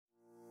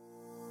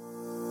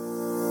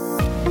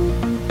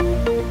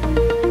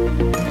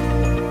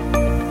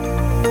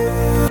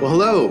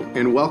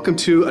and welcome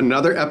to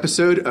another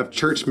episode of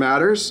Church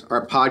Matters,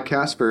 our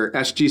podcast for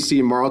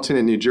SGC Marlton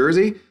in New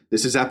Jersey.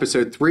 This is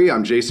episode 3.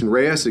 I'm Jason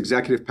Reyes,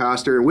 executive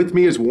pastor, and with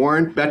me is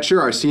Warren Betcher,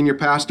 our senior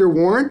pastor.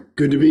 Warren?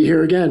 Good to be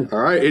here again.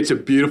 All right, it's a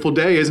beautiful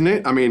day, isn't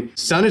it? I mean,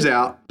 sun is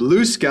out,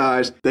 blue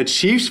skies, the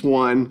Chiefs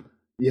won.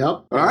 Yep.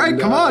 All right,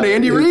 come on,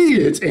 Andy Reid.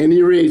 It's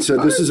Andy Reid. So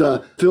this is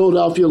a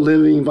Philadelphia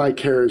living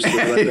vicariously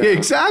right now.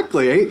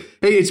 Exactly.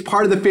 Hey, it's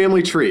part of the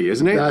family tree,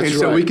 isn't it? That's and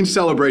so right. we can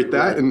celebrate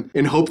that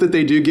and hope that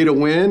they do get a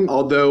win,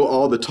 although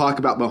all the talk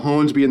about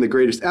Mahomes being the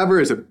greatest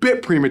ever is a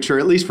bit premature,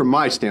 at least from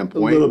my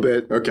standpoint. A little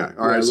bit. Okay.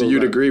 All right. So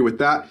you'd agree with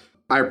that.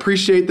 I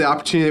appreciate the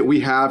opportunity that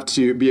we have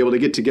to be able to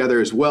get together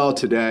as well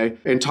today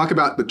and talk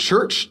about the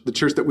church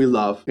that we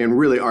love and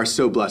really are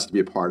so blessed to be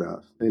a part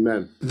of.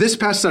 Amen. This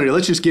past Sunday,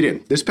 let's just get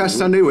in. This past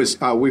Sunday was,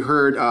 we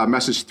heard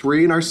message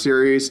 3 in our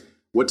series,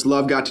 What's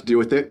Love Got to Do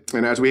with It?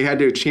 And as we had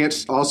a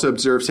chance to also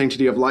observe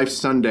Sanctity of Life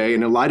Sunday,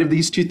 and in light of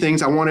these two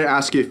things, I want to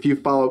ask you a few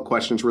follow-up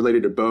questions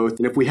related to both.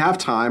 And if we have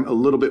time, a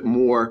little bit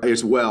more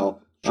as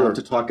well. Sure.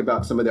 To talk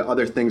about some of the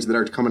other things that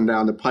are coming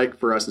down the pike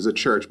for us as a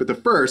church. But the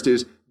first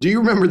is, do you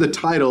remember the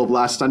title of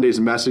last Sunday's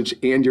message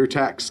and your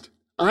text?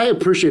 I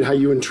appreciate how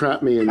you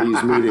entrap me in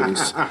these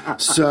meetings.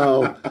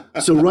 So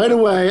right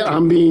away,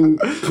 I'm being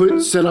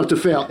set up to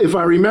fail. If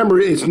I remember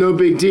it, it's no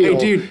big deal. Hey,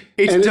 dude,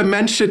 it's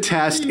dementia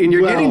test, and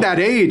you're getting that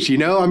age, you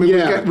know? I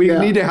mean, we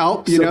need to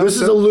help, you know? This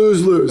is a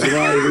lose-lose. If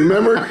I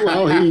remember,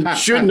 well, he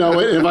should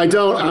know it. If I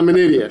don't, I'm an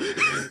idiot.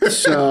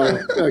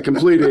 So, a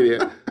complete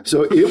idiot.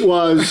 So it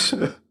was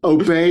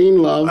obeying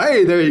love.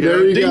 Hey, there you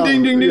go. Ding,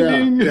 ding, ding,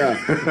 ding, ding.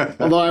 Yeah.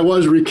 Although I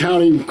was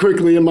recounting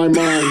quickly in my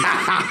mind.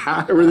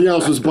 Everything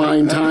else was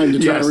buying time to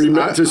try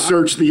to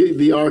search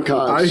the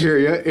archives. I hear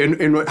you.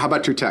 And how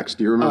about your text?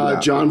 Do you remember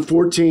that? John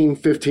 14,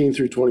 15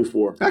 through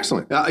 24.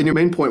 Excellent. And your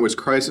main point was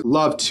Christ's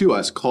love to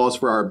us calls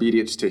for our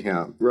obedience to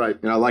him. Right.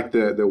 And I like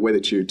the way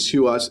that you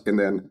to us and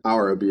then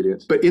our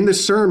obedience. But in the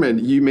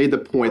sermon, you made the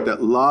point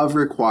that love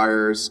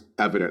requires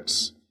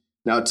evidence.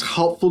 Now, it's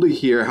helpful to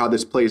hear how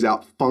this plays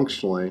out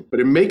functionally. But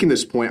in making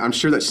this point, I'm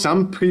sure that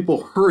some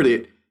people heard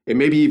it and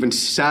maybe even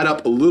sat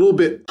up a little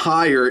bit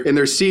higher in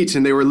their seats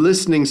and they were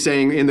listening,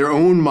 saying in their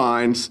own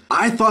minds,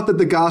 I thought that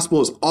the gospel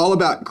is all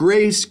about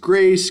grace,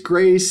 grace,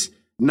 grace,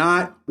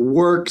 not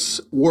works,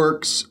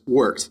 works,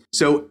 works.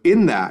 So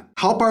in that,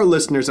 help our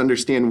listeners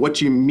understand what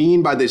you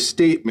mean by this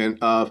statement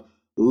of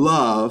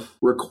love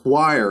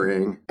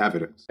requiring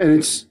evidence. And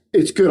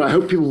it's good. I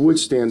hope people would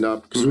stand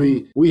up because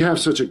we have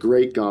such a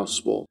great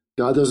gospel.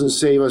 God doesn't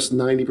save us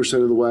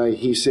 90% of the way.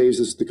 He saves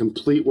us the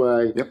complete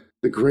way. Yep.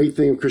 The great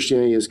thing of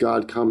Christianity is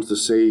God comes to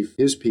save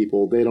his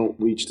people. They don't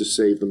reach to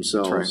save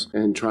themselves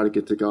and try to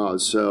get to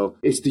God. So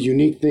it's the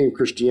unique thing of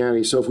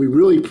Christianity. So if we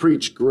really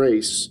preach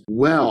grace,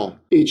 well,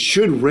 it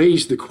should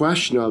raise the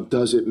question of,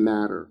 does it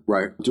matter?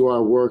 Right. Do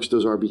our works,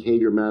 does our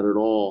behavior matter at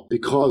all?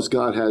 Because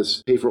God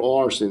has paid for all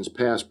our sins,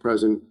 past,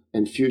 present,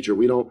 and future.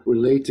 We don't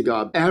relate to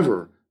God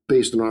ever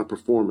based on our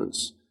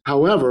performance.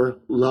 However,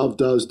 love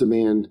does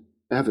demand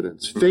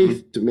evidence.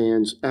 Faith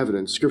demands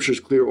evidence. Scripture is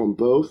clear on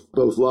both.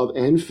 Both love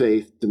and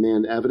faith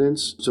demand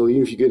evidence. So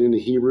even if you get into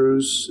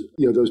Hebrews,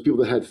 those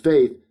people that had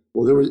faith,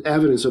 well, there was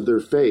evidence of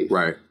their faith.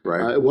 Right.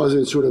 It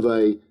wasn't sort of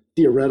a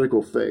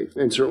theoretical faith.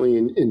 And certainly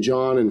in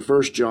John and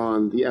 1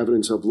 John, the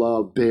evidence of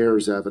love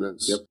bears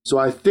evidence. Yep. So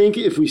I think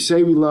if we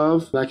say we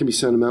love, that can be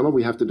sentimental.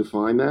 We have to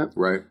define that.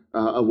 Right.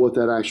 Of what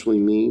that actually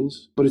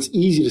means. But it's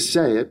easy to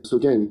say it. So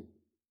again,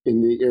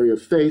 in the area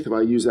of faith, if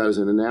I use that as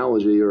an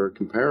analogy or a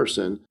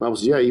comparison, the Bible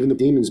says, even the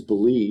demons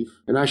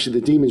believe. And actually,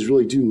 the demons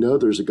really do know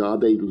there's a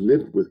God. They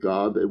lived with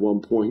God at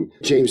one point.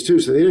 James 2,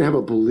 so they didn't have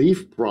a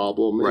belief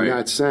problem in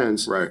that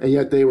sense. Right. And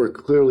yet they were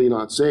clearly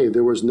not saved.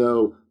 There was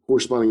no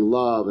corresponding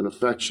love and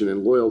affection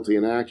and loyalty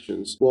and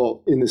actions.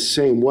 Well, in the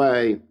same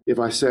way, if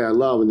I say I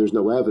love and there's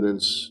no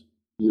evidence,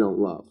 you don't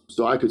love.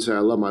 So I could say I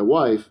love my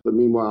wife, but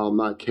meanwhile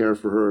not care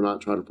for her,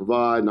 not try to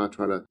provide, not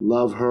try to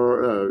love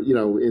her,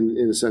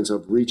 in the sense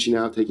of reaching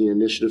out, taking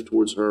initiative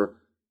towards her.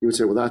 You would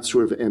say, well, that's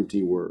sort of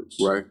empty words.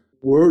 Right.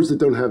 Words that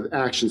don't have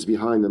actions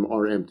behind them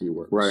are empty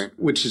words. Right.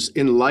 Which is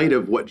in light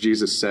of what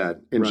Jesus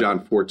said in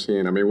John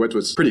 14. I mean, what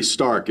was pretty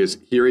stark is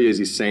here he is,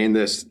 he's saying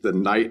this the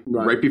night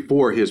right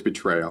before his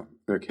betrayal.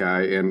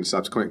 Okay, and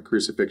subsequent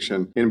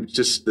crucifixion, and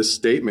just the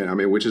statement, I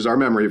mean, which is our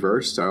memory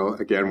verse. So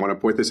again, want to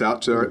point this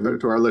out to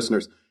our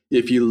listeners.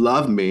 If you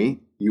love me,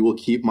 you will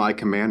keep my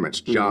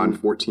commandments. John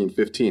 14,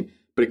 15.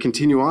 But it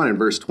continue on in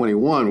verse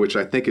 21, which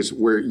I think is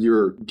where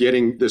you're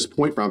getting this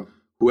point from.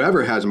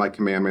 Whoever has my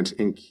commandments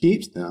and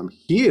keeps them,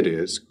 he it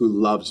is who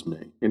loves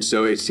me. And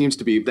so it seems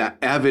to be that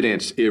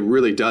evidence, it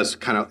really does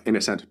kind of, in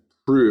a sense,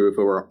 prove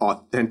or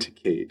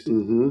authenticate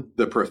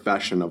the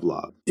profession of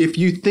love. If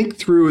you think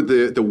through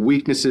the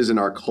weaknesses in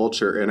our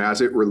culture and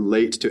as it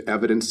relates to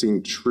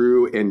evidencing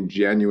true and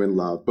genuine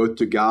love, both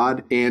to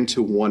God and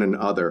to one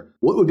another,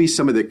 what would be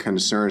some of the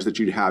concerns that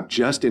you'd have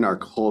just in our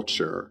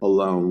culture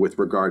alone with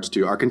regards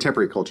to our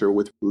contemporary culture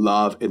with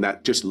love, and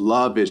that just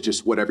love is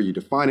just whatever you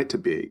define it to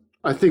be?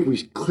 I think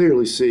we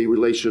clearly see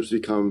relationships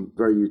become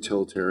very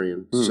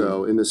utilitarian.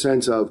 So in the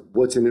sense of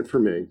what's in it for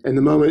me. And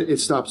the moment it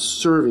stops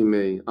serving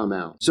me, I'm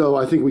out. So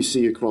I think we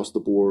see across the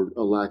board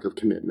a lack of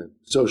commitment.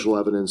 Social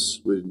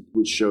evidence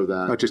would show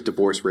that. Not just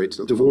divorce rates.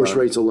 Divorce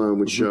rates alone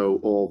would show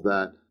all of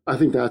that. I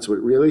think that's what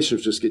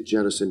relationships just get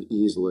jettisoned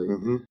easily.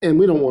 And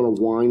we don't want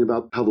to whine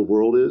about how the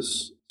world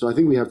is. So I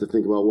think we have to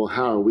think about, well,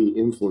 how are we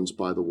influenced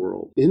by the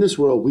world? In this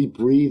world, we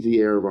breathe the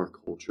air of our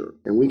culture,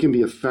 and we can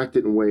be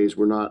affected in ways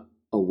we're not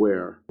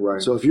aware.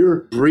 Right. So if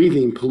you're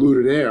breathing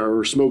polluted air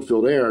or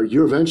smoke-filled air,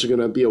 you're eventually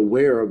going to be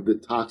aware of the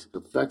toxic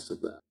effects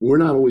of that. We're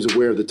not always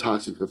aware of the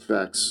toxic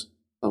effects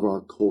of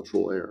our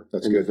cultural air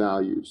the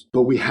values.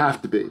 But we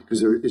have to be,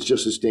 because it's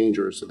just as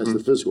dangerous as the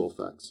physical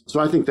effects. So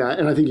I think that,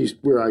 and I think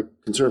where I'm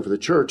concerned for the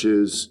church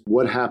is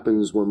what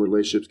happens when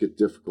relationships get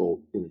difficult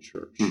in a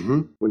church.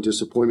 When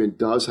disappointment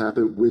does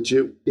happen, which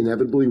it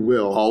inevitably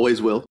will.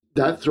 Always will.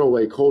 That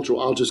throwaway culture,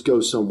 I'll just go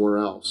somewhere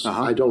else.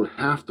 I don't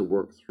have to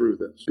work through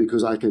this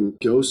because I can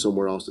go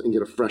somewhere else and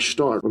get a fresh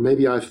start. Or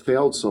maybe I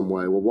failed some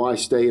way. Well, why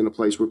stay in a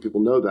place where people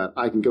know that?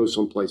 I can go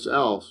someplace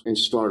else and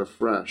start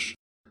afresh.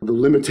 The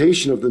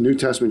limitation of the New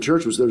Testament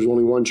church was there's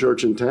only one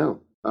church in town.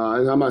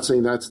 And I'm not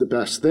saying that's the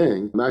best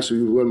thing.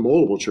 Actually, we want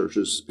multiple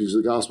churches because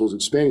the gospel is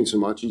expanding so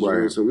much.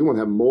 So we want to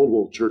have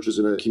multiple churches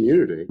in a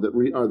community that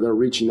are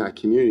reaching that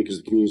community because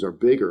the communities are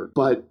bigger.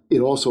 But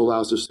it also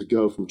allows us to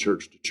go from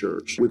church to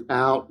church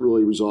without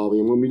really resolving.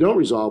 And when we don't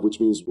resolve,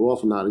 which means we're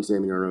often not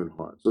examining our own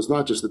heart. So it's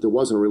not just that there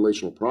wasn't a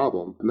relational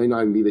problem. It may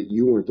not even be that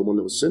you weren't the one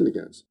that was sinned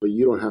against, but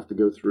you don't have to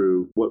go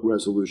through what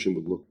resolution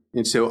would look like.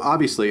 And so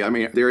obviously, I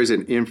mean, there is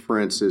an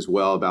inference as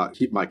well about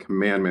keep my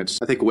commandments.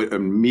 I think what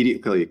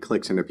immediately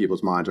clicks into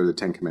people's minds are the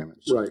 10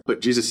 commandments. Right.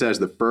 But Jesus says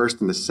the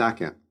first and the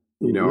second,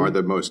 are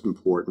the most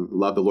important.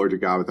 Love the Lord your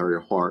God with all your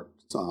heart,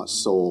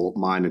 soul,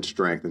 mind, and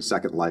strength. And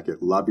second, like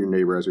it, love your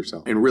neighbor as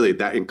yourself. And really,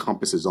 that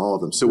encompasses all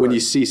of them. So when you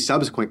see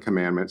subsequent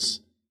commandments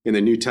in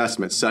the New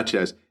Testament, such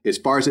as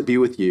far as it be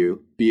with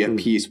you, be at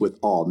peace with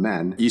all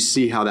men, you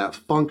see how that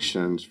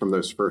functions from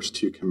those first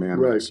two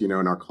commandments, in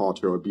our call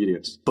to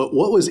obedience. But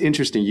what was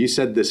interesting, you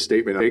said this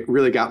statement, it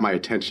really got my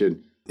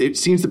attention. It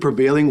seems the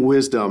prevailing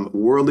wisdom,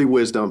 worldly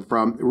wisdom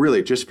from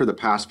really just for the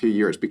past few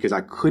years, because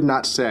I could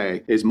not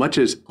say, as much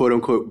as quote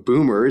unquote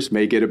boomers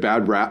may get a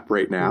bad rap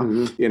right now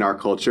in our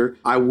culture,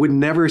 I would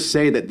never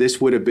say that this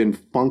would have been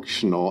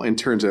functional in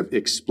terms of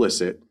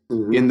explicit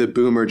in the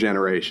boomer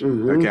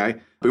generation, okay?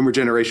 Boomer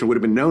generation would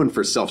have been known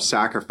for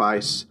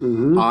self-sacrifice,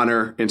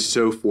 honor, and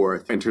so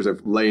forth in terms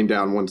of laying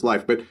down one's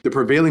life. But the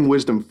prevailing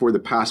wisdom for the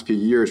past few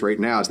years right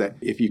now is that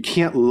if you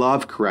can't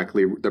love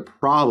correctly, the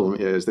problem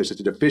is there's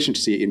a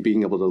deficiency in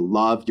being able to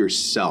love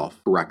yourself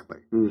correctly.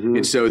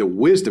 And so the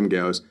wisdom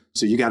goes,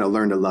 so you got to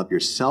learn to love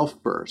yourself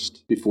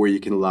first before you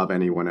can love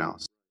anyone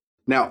else.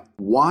 Now,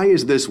 why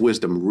is this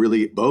wisdom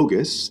really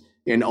bogus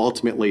and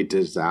ultimately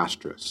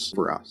disastrous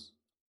for us?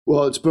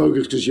 Well, it's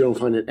bogus because you don't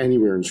find it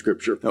anywhere in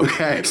Scripture.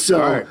 Okay.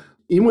 So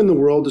even when the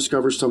world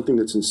discovers something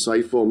that's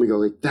insightful and we go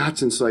like,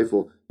 that's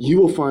insightful, you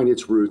will find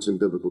its roots in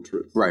biblical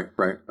truth. Right.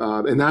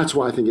 And that's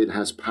why I think it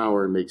has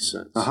power and makes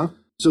sense.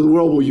 So the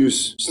world will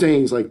use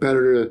sayings like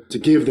better to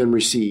give than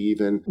receive.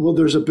 And well,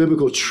 there's a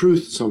biblical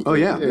truth something. Oh,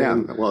 yeah.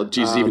 Well,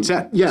 Jesus even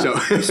said. Yeah.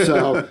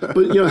 So,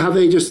 but how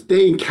they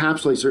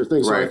encapsulate certain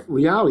things. Right. So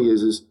reality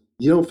is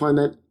you don't find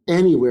that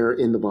anywhere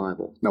in the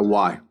Bible. Now,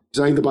 why?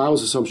 Because I think the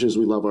Bible's assumption is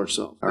we love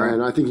ourselves. Right.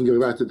 And I think you can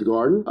go back to the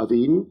Garden of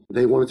Eden.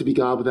 They wanted to be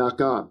God without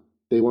God.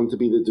 They wanted to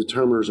be the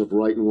determiners of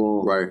right and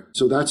wrong. Right.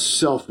 So that's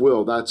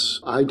self-will.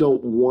 I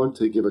don't want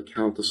to give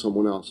account to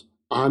someone else.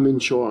 I'm in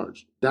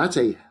charge. That's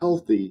a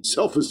healthy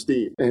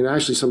self-esteem. And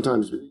actually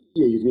sometimes you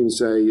can even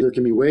say there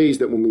can be ways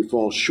that when we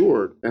fall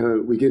short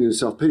and we get into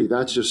self-pity,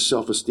 that's just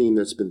self-esteem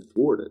that's been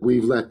thwarted.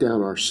 We've let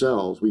down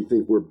ourselves. We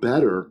think we're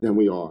better than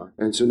we are.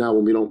 And so now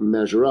when we don't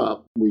measure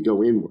up, we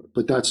go inward.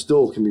 But that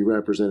still can be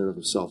representative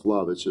of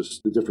self-love. It's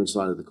just the different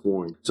side of the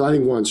coin. So I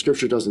think, one,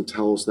 Scripture doesn't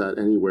tell us that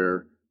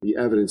anywhere. The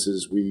evidence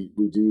is we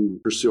do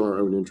pursue our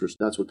own interest.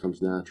 That's what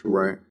comes naturally.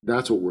 Right.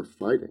 That's what we're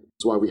fighting.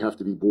 That's why we have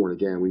to be born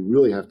again. We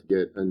really have to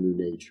get a new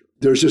nature.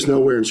 There's just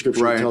nowhere in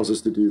Scripture that tells us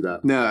to do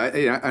that. No,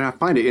 and I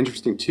find it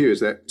interesting, too, is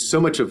that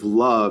so much of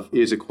love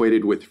is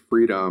equated with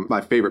freedom.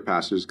 My favorite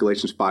passage is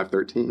Galatians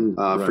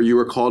 5:13. For you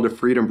are called to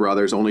freedom,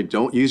 brothers, only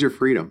don't use your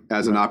freedom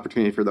as an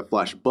opportunity for the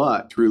flesh,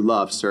 but through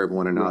love serve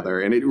one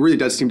another. And it really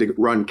does seem to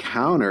run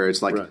counter.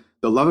 It's like...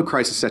 The love of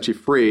Christ has set you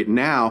free.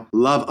 Now,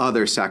 love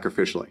others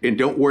sacrificially. And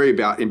don't worry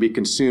about and be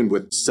consumed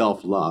with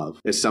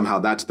self-love as somehow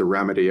that's the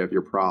remedy of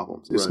your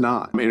problems. It's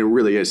not. I mean, it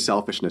really is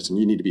selfishness, and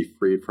you need to be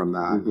freed from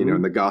that.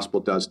 And the gospel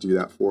does do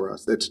that for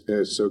us. It's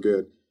so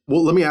good.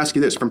 Well, let me ask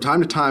you this. From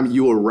time to time,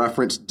 you will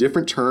reference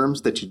different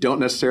terms that you don't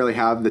necessarily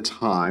have the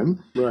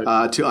time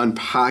to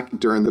unpack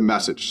during the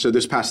message. So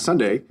this past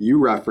Sunday, you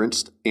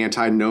referenced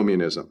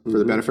antinomianism. For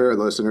the benefit of our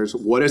listeners,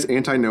 what is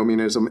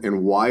antinomianism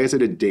and why is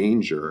it a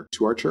danger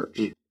to our church?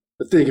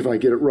 I think if I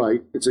get it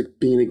right, it's like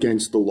being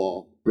against the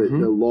law. The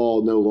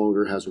law no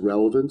longer has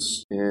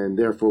relevance, and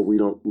therefore we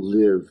don't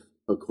live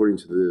according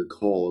to the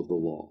call of the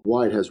law.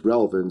 Why it has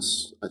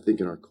relevance, I think,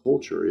 in our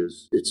culture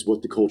is it's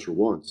what the culture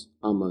wants.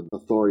 I'm an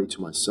authority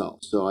to myself.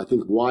 So I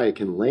think why it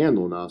can land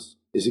on us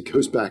is it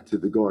goes back to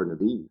the Garden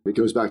of Eden. It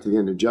goes back to the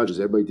end of Judges.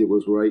 Everybody did what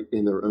was right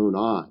in their own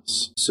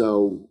eyes.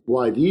 So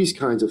why these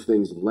kinds of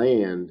things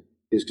land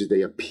is because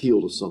they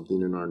appeal to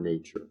something in our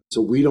nature.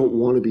 So we don't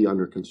want to be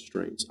under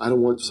constraints. I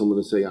don't want someone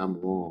to say I'm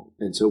wrong.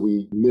 And so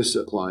we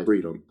misapply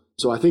freedom.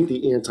 So I think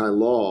the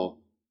anti-law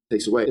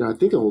takes away. And I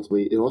think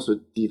ultimately it also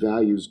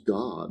devalues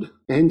God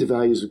and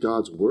devalues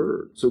God's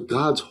word. So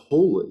God's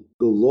holy.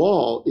 The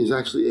law is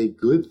actually a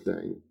good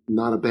thing,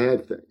 not a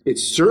bad thing.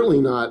 It's certainly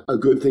not a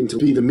good thing to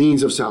be the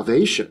means of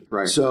salvation.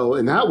 Right. So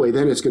in that way,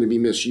 then it's going to be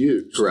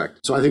misused. Correct.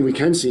 So I think we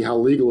can see how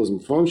legalism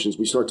functions.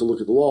 We start to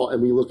look at the law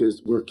and we look at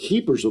we're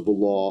keepers of the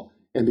law.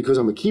 And because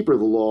I'm a keeper of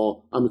the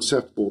law, I'm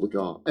acceptable to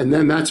God. And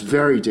then that's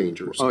very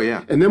dangerous. Oh,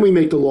 yeah. And then we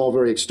make the law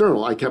very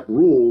external. I kept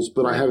rules,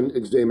 but I haven't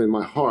examined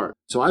my heart.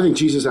 So I think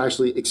Jesus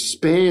actually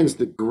expands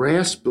the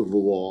grasp of the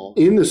law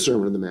in the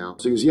Sermon on the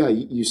Mount. So he goes, yeah,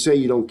 you say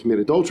you don't commit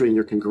adultery and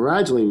you're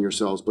congratulating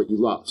yourselves, but you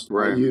lust.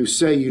 Right. You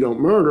say you don't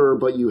murder,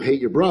 but you hate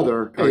your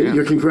brother. Oh, and yeah.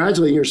 you're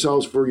congratulating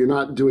yourselves for you're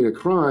not doing a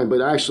crime,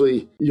 but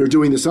actually you're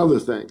doing this other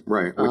thing.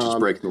 Right, which is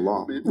breaking the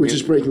law. Which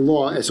is breaking the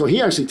law. And so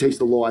he actually takes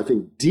the law, I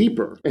think,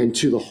 deeper and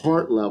to the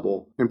heart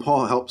level. And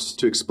Paul helps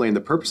to explain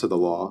the purpose of the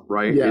law,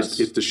 right? Yes.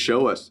 It's to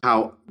show us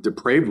how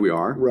depraved we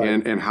are Right.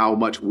 and how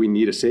much we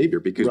need a savior,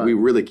 because Right. we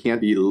really can't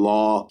be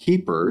law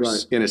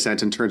keepers Right. in a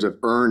sense in terms of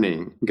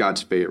earning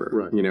God's favor,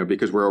 Right.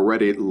 because we're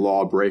already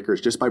law breakers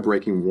just by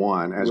breaking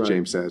one, as Right.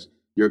 James says.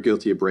 You're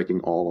guilty of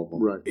breaking all of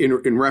them. Right.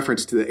 In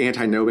reference to the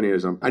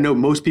antinomianism, I know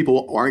most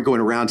people aren't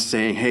going around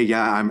saying, hey,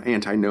 yeah, I'm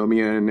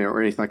antinomian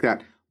or anything like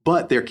that.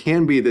 But there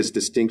can be this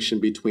distinction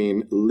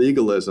between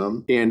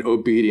legalism and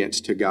obedience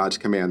to God's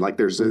command. Like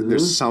there's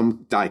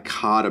some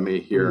dichotomy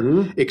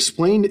here.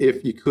 Explain,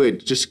 if you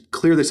could, just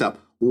clear this up.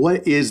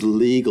 What is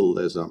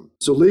legalism?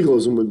 So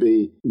legalism would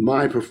be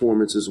my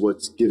performance is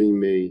what's giving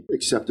me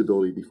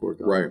acceptability before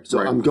God. Right, So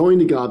right. I'm going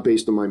to God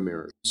based on my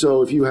merit.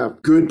 So if you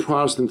have good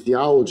Protestant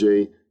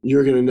theology,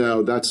 you're going to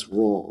know that's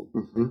wrong.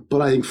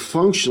 But I think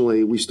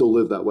functionally, we still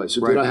live that way. So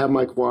Right. did I have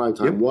my quiet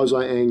time? Yep. Was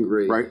I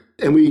angry? Right.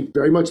 And we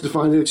very much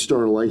define it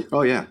externally.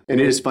 Oh, yeah.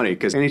 And it is funny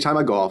because anytime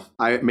I golf,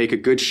 I make a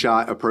good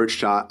shot, approach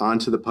shot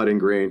onto the putting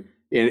green.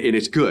 And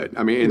it's good.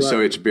 I mean, and so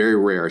Right. it's very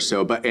rare.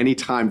 So, but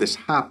anytime this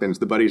happens,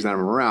 the buddies that I'm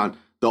around,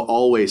 they'll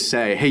always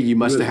say, hey, you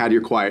must have had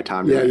your quiet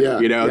time Yeah, today. yeah,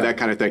 yeah. That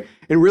kind of thing.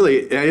 And really,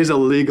 it is a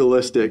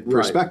legalistic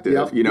perspective,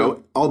 Yep, yep.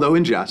 although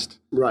in jest.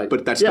 Right.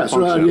 But that's yeah, the so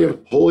the function idea of of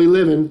it. holy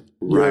living.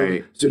 you know,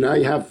 Right. so now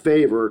you have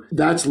favor.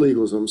 That's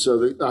legalism. So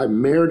that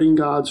I'm meriting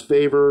God's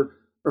favor,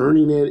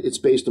 earning it. It's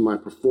based on my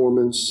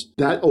performance.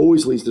 That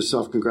always leads to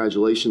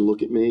self-congratulation.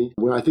 Look at me.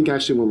 When I think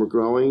actually when we're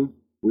growing,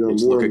 we are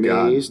It's more look at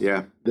God. amazed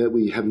Yeah. that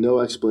we have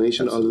no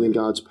explanation other than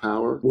God's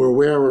power. We're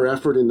aware of our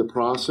effort in the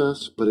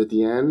process, but at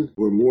the end,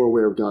 we're more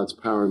aware of God's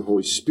power and the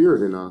Holy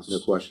Spirit in us No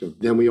question.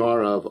 than we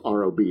are of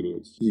our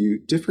obedience. You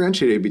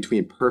differentiated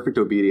between perfect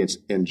obedience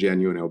and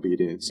genuine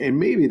obedience. And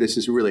maybe this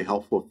is really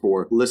helpful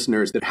for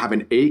listeners that have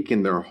an ache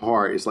in their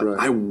heart. It's like, Right.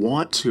 I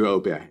want to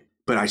obey,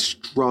 but I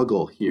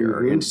struggle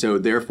here. And so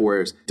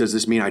therefore, does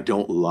this mean I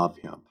don't love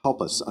him?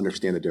 Help us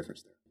understand the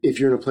difference there. If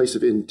you're in a place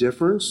of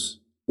indifference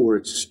or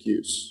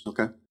excuse,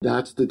 Okay.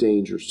 that's the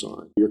danger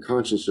sign. Your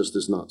conscience just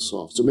is not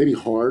soft. So maybe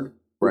hard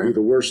would be Right.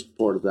 the worst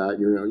part of that.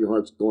 Your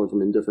heart's going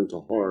from indifferent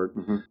to hard.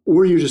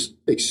 Or you just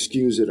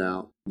excuse it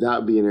out. That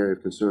would be an area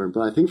of concern.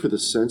 But I think for the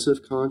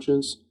sensitive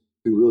conscience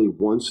who really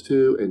wants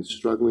to and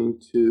struggling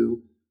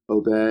to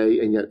obey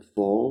and yet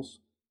falls,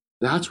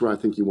 that's where I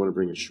think you want to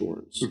bring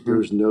assurance.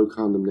 There's no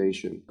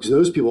condemnation. Because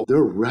those people,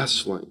 they're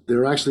wrestling.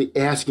 They're actually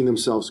asking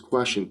themselves a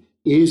question.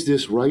 Is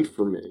this right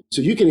for me?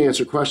 So you can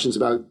answer questions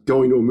about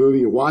going to a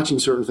movie or watching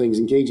certain things,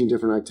 engaging in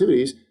different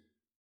activities.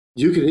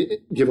 You can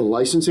give a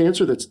license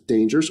answer that's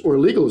dangerous or a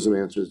legalism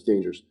answer that's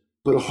dangerous.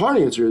 But a hard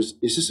answer is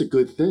this a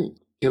good thing?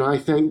 Can I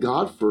thank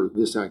God for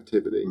this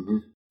activity?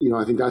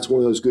 I think that's one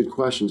of those good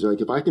questions. Like,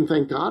 if I can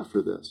thank God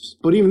for this.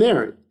 But even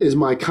there, is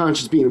my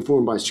conscience being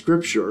informed by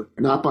Scripture,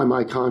 not by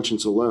my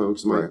conscience alone,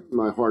 because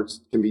my heart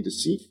can be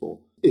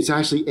deceitful. It's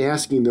actually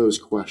asking those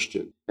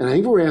questions. And I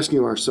think we're asking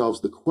ourselves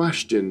the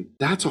question,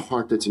 that's a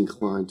heart that's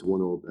inclined to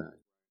want to obey.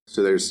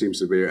 So there seems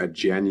to be a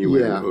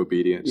genuine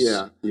obedience.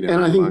 Yeah.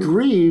 And I think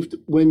grieved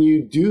when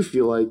you do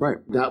feel like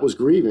that was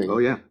grieving. Oh,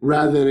 yeah.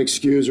 Rather than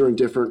excuse or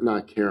indifferent,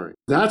 not caring.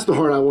 That's the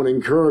heart I want to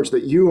encourage,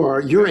 that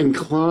you're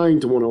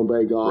inclined to want to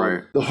obey God.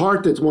 Right. The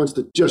heart that wants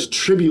to just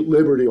tribute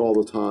liberty all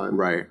the time.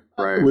 Right.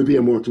 Would be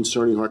a more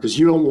concerning heart, because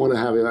you don't want to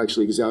have it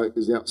actually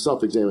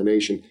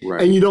self-examination.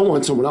 Right. And you don't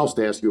want someone else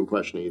to ask you a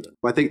question either.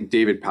 Well, I think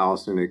David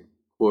Powlison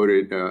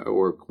quoted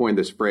or coined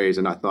this phrase,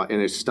 and I thought,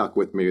 and it stuck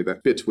with me,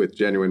 that fits with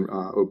genuine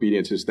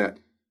obedience, is that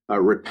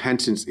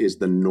repentance is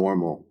the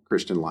normal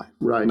Christian life,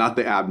 Right. not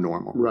the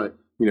abnormal. Right.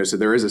 So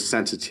there is a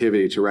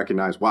sensitivity to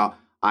recognize, wow,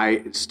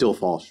 I still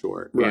fall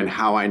short, Right. and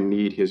how I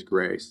need his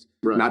grace,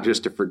 Right. not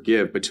just to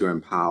forgive, but to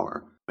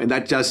empower. And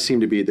that does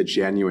seem to be the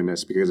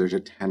genuineness, because there's a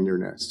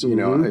tenderness,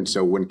 and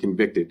so when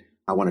convicted,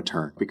 I want to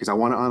turn because I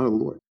want to honor the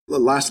Lord.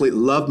 Lastly,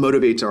 love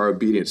motivates our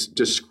obedience.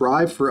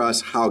 Describe for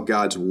us how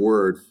God's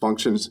word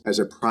functions as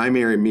a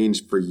primary means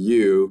for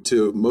you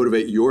to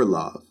motivate your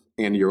love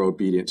and your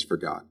obedience for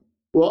God.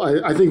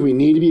 Well, I think we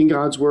need to be in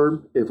God's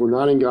word. If we're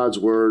not in God's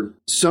word,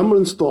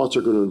 someone's thoughts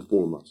are going to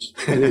inform us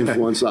and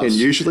influence us. And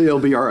usually it'll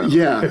be our own.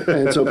 Yeah.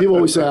 And so people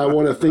always say, I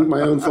want to think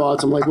my own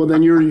thoughts. I'm like, well,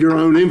 then you're your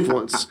own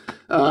influence.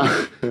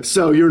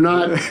 So you're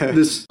not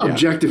this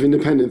objective,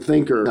 independent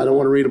thinker. I don't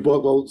want to read a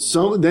book.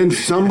 Well, then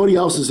somebody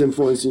else is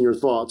influencing your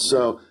thoughts.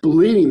 So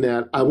believing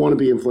that, I want to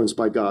be influenced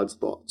by God's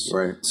thoughts.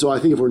 Right. So I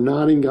think if we're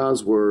not in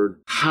God's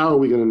word, how are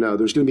we going to know?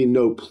 There's going to be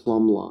no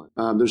plumb line.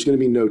 There's going to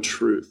be no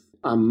truth.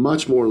 I'm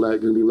much more going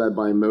to be led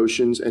by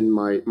emotions and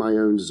my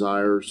own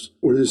desires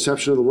or the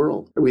deception of the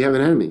world. We have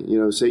an enemy.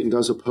 Satan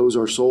does oppose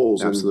our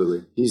souls.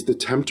 Absolutely. He's the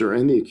tempter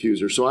and the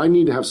accuser. So I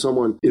need to have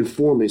someone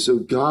inform me. So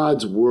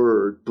God's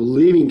word,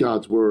 believing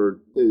God's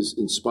word is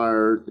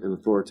inspired and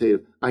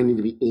authoritative. I need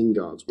to be in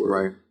God's word.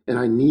 Right. And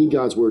I need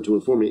God's word to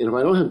inform me. And if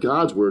I don't have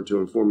God's word to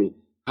inform me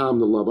how I'm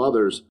to love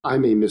others, I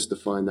may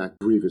misdefine that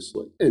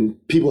grievously.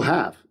 And people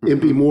have.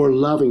 It'd be more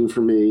loving for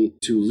me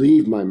to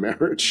leave my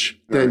marriage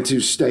than to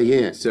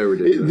stay in. So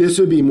ridiculous. This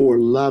would be more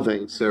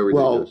loving. So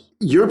ridiculous. Well,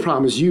 your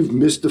problem is you've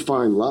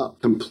misdefined love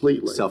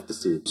completely.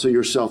 Self-deceived. So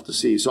you're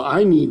self-deceived. So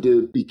I need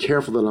to be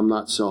careful that I'm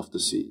not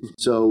self-deceived.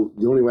 So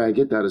the only way I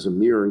get that is a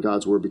mirror, and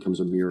God's word becomes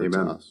a mirror to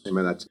us.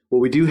 Amen.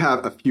 Well, we do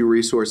have a few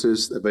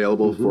resources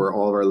available for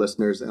all of our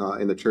listeners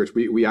in the church.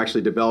 We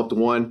actually developed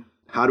one.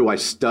 How do I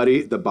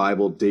study the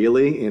Bible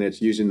daily? And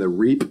it's using the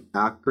REAP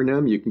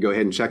acronym. You can go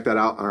ahead and check that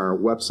out on our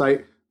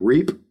website.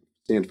 REAP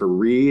stands for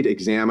Read,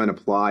 Examine,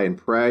 Apply, and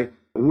Pray.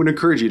 I would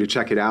encourage you to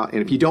check it out.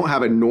 And if you don't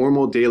have a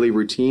normal daily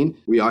routine,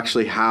 we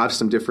actually have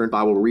some different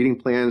Bible reading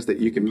plans that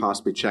you can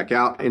possibly check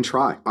out and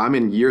try. I'm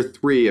in year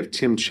 3 of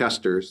Tim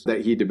Chester's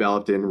that he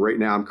developed in. Right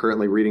now, I'm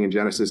currently reading in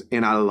Genesis,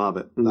 and I love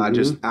it. I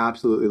just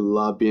absolutely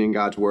love being in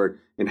God's word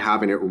and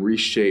having it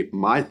reshape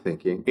my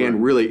thinking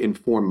and really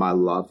inform my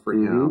love for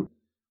him.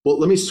 Well,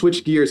 let me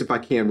switch gears if I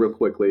can real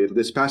quickly.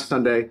 This past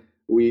Sunday,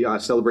 we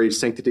celebrated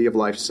Sanctity of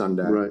Life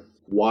Sunday. Right.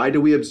 Why do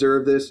we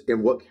observe this,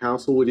 and what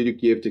counsel would you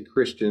give to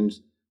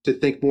Christians to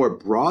think more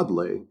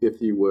broadly,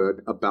 if you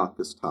would, about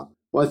this topic?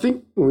 Well, I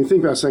think when we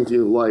think about sanctity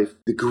of life,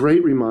 the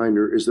great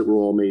reminder is that we're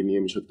all made in the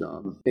image of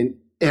God, and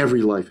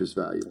every life is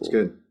valuable. That's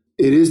good.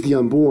 It is the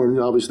unborn.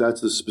 Obviously,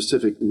 that's the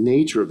specific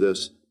nature of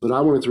this. But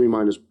I wanted to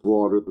remind us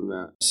broader than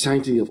that.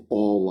 Sanctity of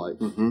all life,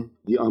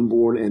 the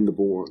unborn and the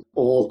born,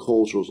 all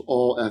cultures,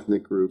 all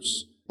ethnic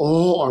groups,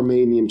 all are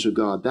made in the image of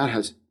God. That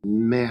has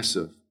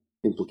massive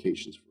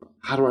implications for us.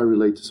 How do I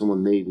relate to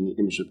someone made in the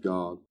image of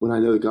God when I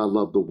know that God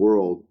loved the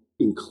world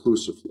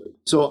inclusively?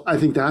 So I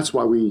think that's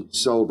why we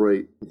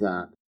celebrate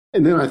that.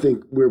 And then I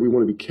think where we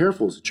want to be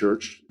careful as a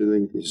church, I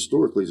think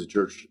historically as a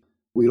church,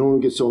 we don't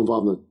get so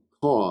involved in the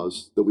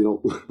cause that we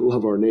don't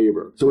love our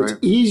neighbor. So it's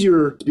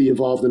easier to be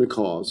involved in a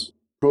cause,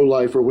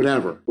 pro-life or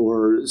whatever,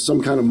 or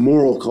some kind of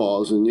moral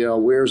cause, and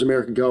where's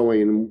America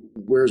going, and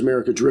where's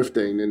America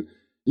drifting, and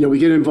we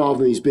get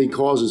involved in these big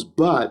causes.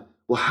 But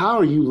how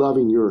are you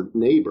loving your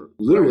neighbor?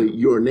 Literally,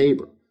 your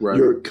neighbor,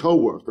 your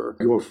coworker,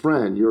 your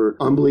friend, your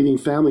unbelieving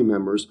family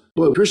members.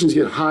 Well, Christians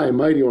get high and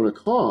mighty on a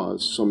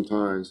cause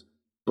sometimes,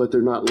 but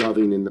they're not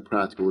loving in the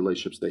practical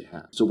relationships they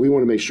have. So we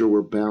want to make sure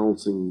we're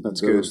balancing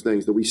those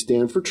things, that we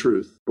stand for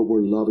truth, but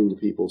we're loving to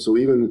people. So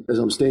even as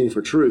I'm standing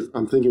for truth,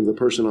 I'm thinking of the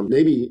person I'm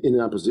maybe in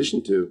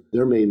opposition to,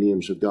 they're made in the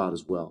image of God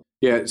as well.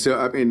 Yeah, so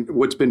I mean,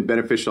 what's been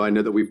beneficial, I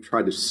know that we've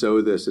tried to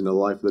sow this in the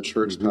life of the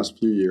church the past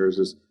few years,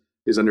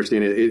 is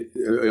understanding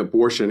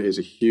abortion is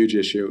a huge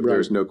issue. Right.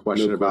 There's no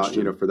question about,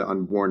 for the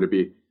unborn to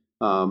be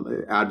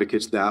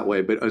advocates that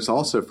way, but it's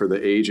also for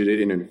the aged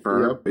and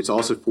infirm. It's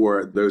also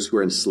for those who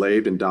are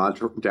enslaved and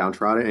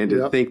downtrodden, and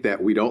to think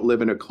that we don't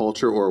live in a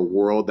culture or a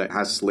world that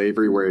has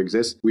slavery where it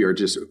exists. We are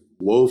just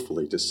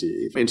woefully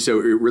deceived. And so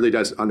it really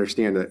does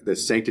understand that the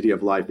sanctity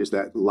of life is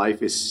that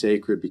life is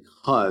sacred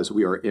because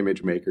we are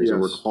image makers and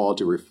we're called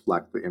to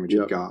reflect the image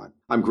of God.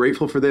 I'm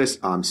grateful for this.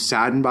 I'm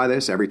saddened by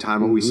this. Every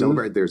time when we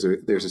celebrate, there's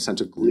a sense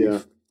of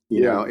grief,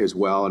 as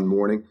well, and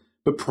mourning,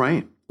 but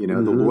praying. The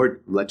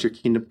Lord, let your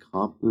kingdom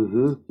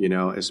come,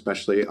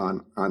 especially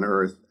on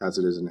earth as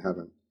it is in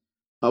heaven.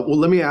 Well,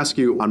 let me ask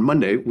you, on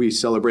Monday, we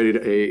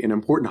celebrated an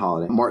important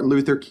holiday, Martin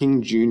Luther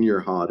King Jr.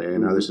 holiday.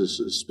 Now, this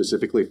is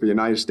specifically for the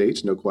United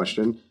States, no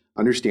question.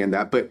 Understand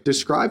that. But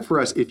describe for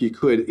us, if you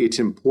could, its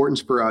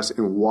importance for us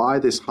and why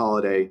this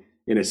holiday,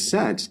 in a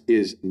sense,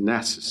 is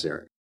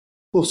necessary.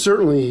 Well,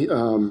 certainly,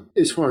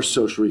 as far as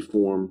social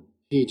reform,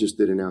 he just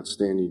did an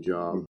outstanding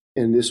job.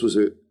 And this was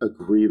a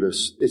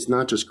grievous, it's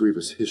not just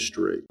grievous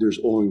history, there's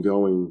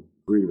ongoing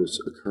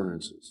grievous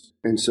occurrences.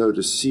 And so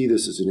to see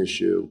this as an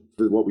issue,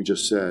 for what we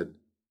just said,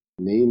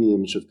 name the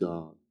image of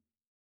God,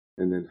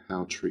 and then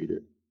how treat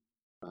it.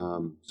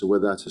 So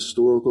whether that's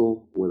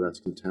historical, whether that's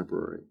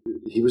contemporary,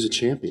 he was a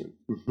champion.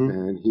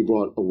 And he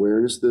brought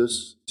awareness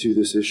to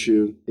this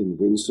issue in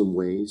winsome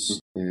ways.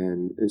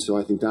 And so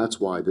I think that's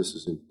why this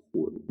is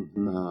important.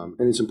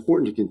 And it's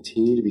important to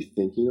continue to be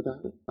thinking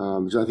about it.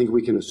 Because I think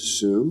we can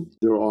assume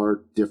there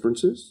are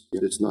differences.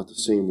 It's not the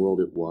same world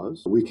it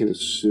was. We can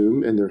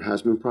assume, and there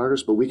has been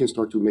progress, but we can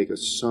start to make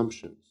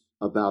assumptions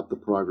about the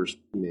progress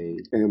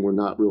made, and we're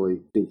not really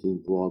thinking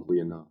broadly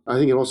enough. I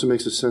think it also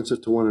makes us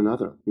sensitive to one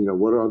another.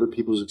 What are other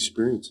people's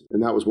experiences?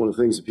 And that was one of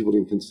the things that people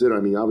didn't consider. I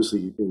mean,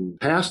 obviously, in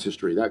past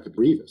history, that could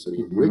grieve us. I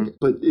mean, wicked,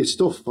 but it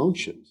still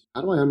functions.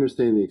 How do I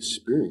understand the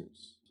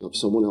experience of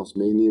someone else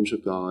made in the image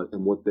of God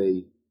and what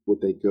they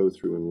go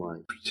through in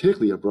life,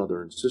 particularly a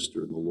brother and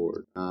sister in the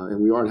Lord?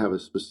 And we are to have a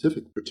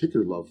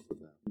particular love for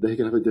them. They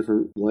can have a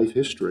different life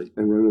history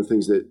and run into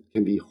things that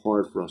can be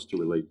hard for us to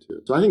relate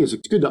to. So I think it's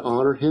good to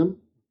honor him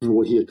for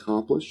what he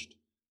accomplished,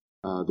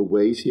 the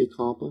ways he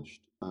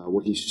accomplished,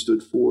 what he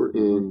stood for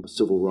in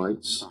civil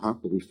rights,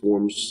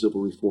 the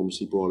civil reforms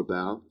he brought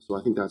about. So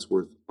I think that's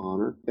worth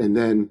honor. And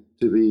then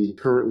to be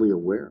currently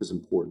aware is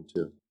important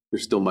too.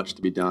 There's still much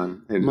to be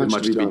done, and much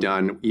to be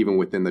done even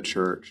within the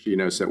church,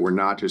 so we're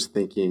not just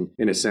thinking,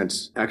 in a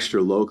sense,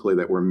 extra locally,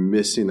 that we're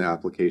missing the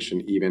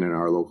application even in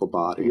our local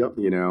body,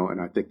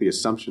 and I think the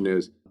assumption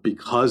is,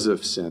 because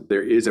of sin,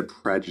 there is a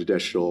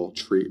prejudicial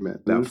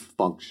treatment that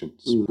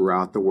functions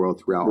throughout the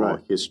world, throughout all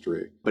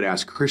history. But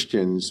as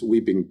Christians,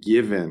 we've been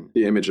given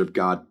the image of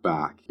God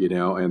back,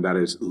 and that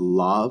is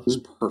love, is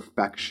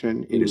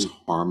perfection, it is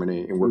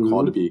harmony, and we're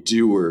called to be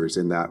doers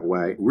in that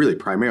way, really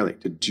primarily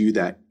to do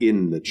that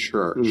in the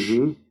church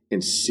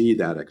and see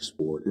that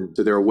exported.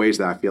 So there are ways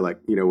that I feel like,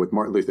 with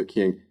Martin Luther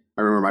King,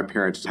 I remember my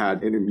parents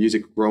had, in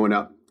music growing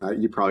up,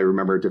 you probably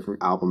remember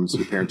different albums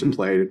your parents had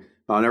played.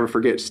 I'll never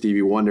forget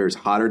Stevie Wonder's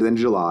Hotter Than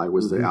July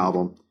was the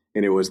album,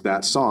 and it was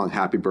that song,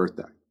 Happy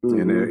Birthday.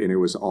 And it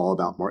was all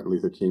about Martin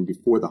Luther King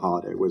before the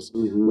holiday was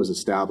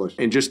established.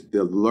 And just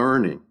the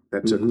learning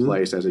that took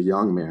place as a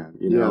young man,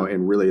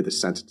 and really the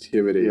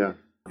sensitivity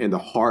and the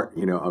heart,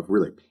 of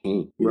really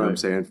pain, you know what I'm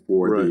saying,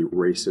 for the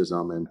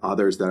racism and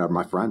others that are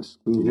my friends,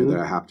 that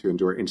I have to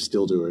endure and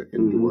still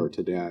endure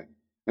today.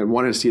 And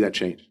wanting to see that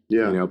change,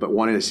 but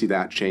wanting to see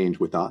that change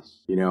with us,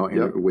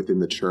 and within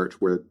the church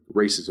where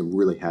racism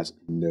really has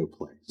no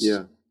place,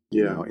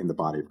 in the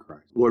body of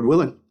Christ. Lord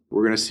willing,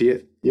 we're going to see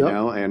it,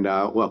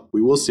 and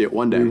we will see it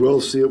one day. We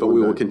will see it, but we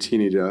will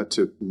continue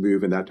to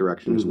move in that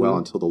direction as well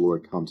until the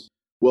Lord comes.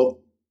 Well,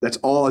 that's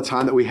all the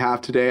time that we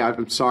have today.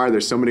 I'm sorry,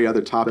 there's so many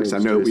other topics I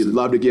know we'd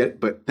love to get,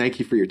 but thank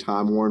you for your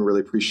time, Warren. Really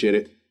appreciate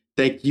it.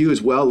 Thank you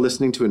as well,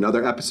 listening to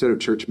another episode of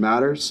Church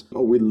Matters.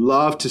 We'd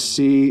love to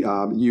see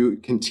you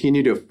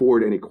continue to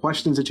forward any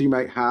questions that you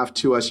might have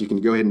to us. You can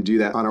go ahead and do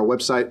that on our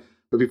website.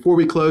 But before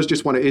we close,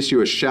 just want to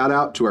issue a shout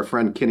out to our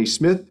friend Kenny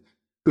Smith,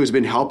 who has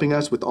been helping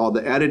us with all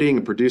the editing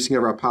and producing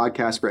of our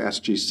podcast for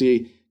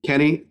SGC.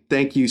 Kenny,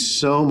 thank you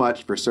so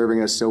much for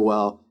serving us so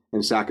well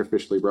and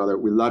sacrificially, brother.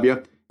 We love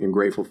you and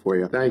grateful for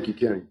you. Thank you,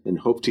 Kenny. And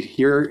hope to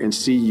hear and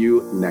see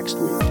you next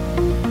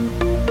week.